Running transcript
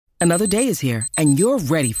Another day is here, and you're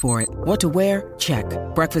ready for it. What to wear? Check.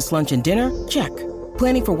 Breakfast, lunch, and dinner? Check.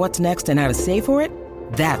 Planning for what's next and how to save for it?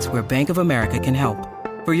 That's where Bank of America can help.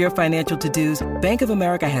 For your financial to-dos, Bank of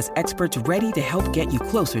America has experts ready to help get you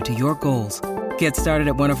closer to your goals. Get started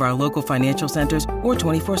at one of our local financial centers or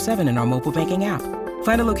 24/7 in our mobile banking app.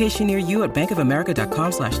 Find a location near you at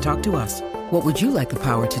bankofamerica.com/talktous. What would you like the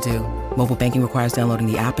power to do? Mobile banking requires downloading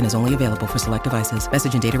the app and is only available for select devices.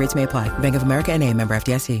 Message and data rates may apply. Bank of America N.A., member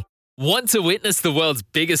FDIC. Want to witness the world's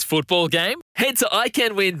biggest football game? Head to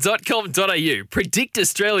iCanWin.com.au, predict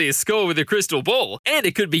Australia's score with a crystal ball, and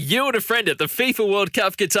it could be you and a friend at the FIFA World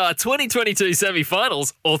Cup Qatar 2022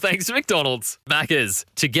 semi-finals, all thanks to McDonald's. Maccas,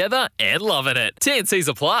 together and loving it. TNCs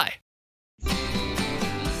apply.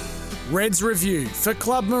 Reds Review for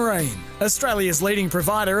Club Marine, Australia's leading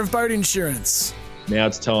provider of boat insurance. Now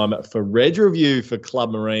it's time for Reds Review for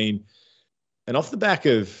Club Marine. And off the back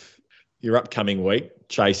of your upcoming week,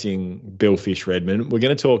 chasing Billfish Redmond, we're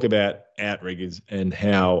going to talk about outriggers and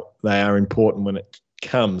how they are important when it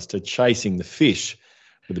comes to chasing the fish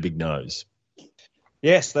with a big nose.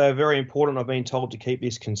 Yes, they're very important. I've been told to keep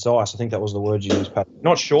this concise. I think that was the word you used, Pat.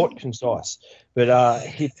 Not short, concise. But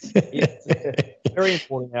it's very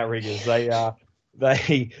important, outriggers.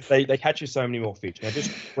 They catch you so many more fish. Now,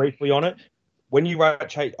 just briefly on it, when you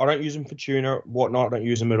chase, I don't use them for tuna, whatnot. I don't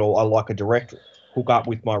use them at all. I like a direct hook up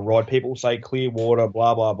with my rod. People say clear water,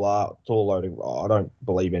 blah, blah, blah. It's all loaded. I don't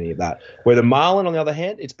believe any of that. Where the marlin, on the other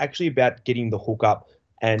hand, it's actually about getting the hook up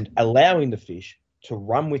and allowing the fish to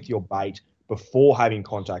run with your bait before having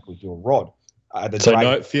contact with your rod.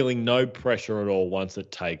 Feeling no pressure at all once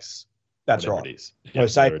it takes. That's right. It is. So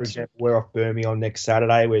say, for example, we're off Burmese on next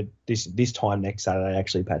Saturday. We're this time next Saturday,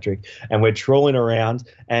 actually, Patrick, and we're trawling around,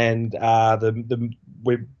 and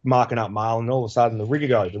we're marking up marlin, and all of a sudden the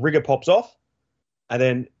rigger pops off, and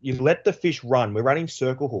then you let the fish run. We're running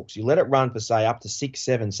circle hooks. You let it run for, say, up to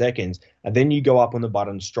 6-7 seconds, and then you go up on the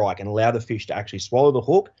button strike and allow the fish to actually swallow the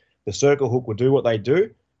hook. The circle hook will do what they do,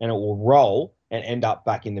 and it will roll and end up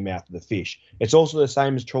back in the mouth of the fish. It's also the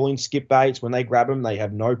same as trawling skip baits. When they grab them, they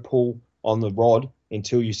have no pull on the rod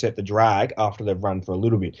until you set the drag after they've run for a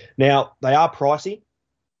little bit. Now, they are pricey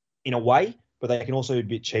in a way, but they can also be a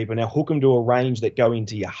bit cheaper. Now, hook them to a range that go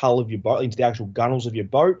into your hull of your boat, into the actual gunnels of your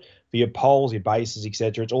boat, for your poles, your bases,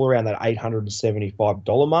 etc. It's all around that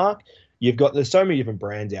 $875 mark. There's so many different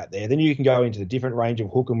brands out there. Then you can go into the different range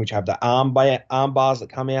of hook 'em, which have the arm bars that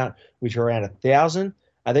come out, which are around $1,000.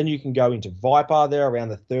 And then you can go into Viper, they're around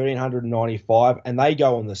the $1,395, and they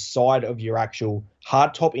go on the side of your actual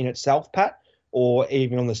hard top in itself, Pat, or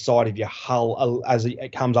even on the side of your hull as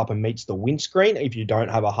it comes up and meets the windscreen if you don't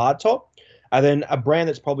have a hard top. And then a brand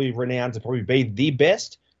that's probably renowned to probably be the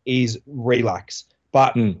best is Relax,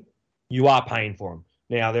 but you are paying for them.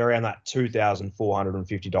 Now, they're around that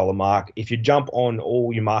 $2,450 mark. If you jump on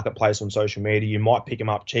all your marketplace on social media, you might pick them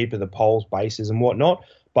up cheaper, the poles, bases, and whatnot.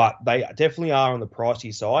 But they definitely are on the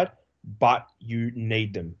pricey side, but you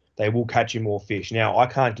need them. They will catch you more fish. Now, I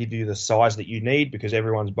can't give you the size that you need because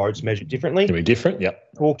everyone's boat's measured differently. Can be different, yep.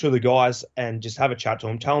 Talk to the guys and just have a chat to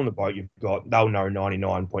them. Tell them the boat you've got. They'll know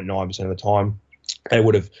 99.9% of the time. They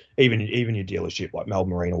would have, even your dealership like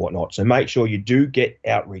Melbourne Marine or whatnot. So make sure you do get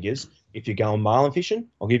outriggers. If you're going marlin fishing,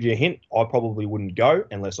 I'll give you a hint. I probably wouldn't go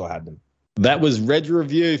unless I had them. That was Reds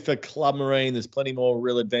Review for Club Marine. There's plenty more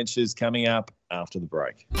real adventures coming up after the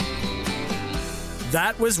break.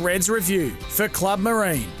 That was Reds Review for Club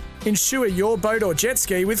Marine. Insure your boat or jet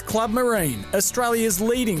ski with Club Marine, Australia's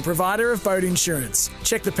leading provider of boat insurance.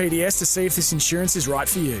 Check the PDS to see if this insurance is right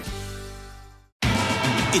for you.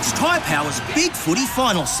 It's Tyre Power's Big Footy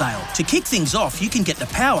Final Sale. To kick things off, you can get the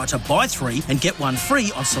power to buy 3 and get 1 free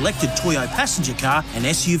on selected Toyo passenger car and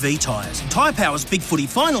SUV tyres. Tyre Power's Big Footy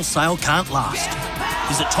Final Sale can't last.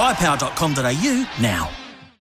 Visit tyrepower.com.au now.